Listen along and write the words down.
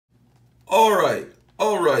All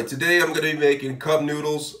right. Today I'm going to be making cup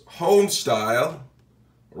noodles, home style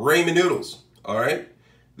ramen noodles. All right.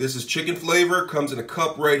 This is chicken flavor. Comes in a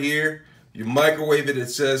cup right here. You microwave it. It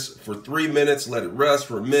says for 3 minutes. Let it rest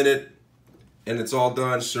for a minute, and it's all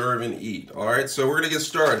done. Serve and eat. All right. So we're going to get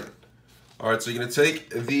started. All right. So you're going to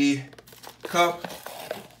take the cup,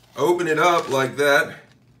 open it up like that.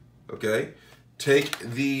 Okay. Take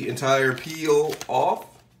the entire peel off.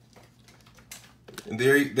 And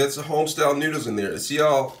there, that's the home-style noodles in there. See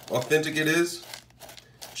how authentic it is?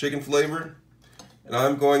 Chicken flavor. And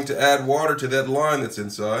I'm going to add water to that line that's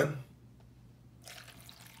inside.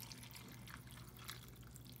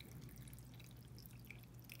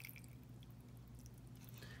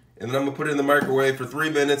 And then I'm going to put it in the microwave for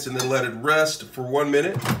 3 minutes and then let it rest for 1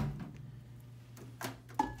 minute.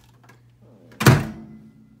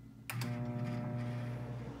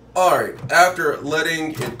 Alright, after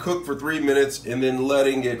letting it cook for 3 minutes and then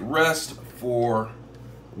letting it rest for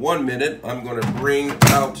 1 minute, I'm going to bring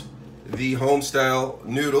out the home-style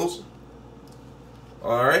noodles.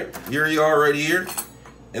 Alright, here you are right here.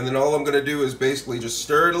 And then all I'm going to do is basically just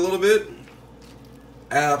stir it a little bit.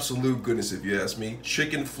 Absolute goodness, if you ask me.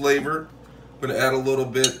 Chicken flavor. I'm going to add a little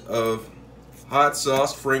bit of hot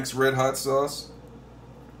sauce, Frank's Red Hot Sauce.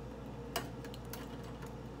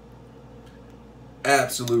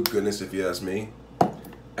 Absolute goodness, if you ask me.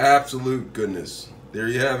 Absolute goodness. There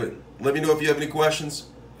you have it. Let me know if you have any questions.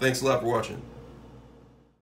 Thanks a lot for watching.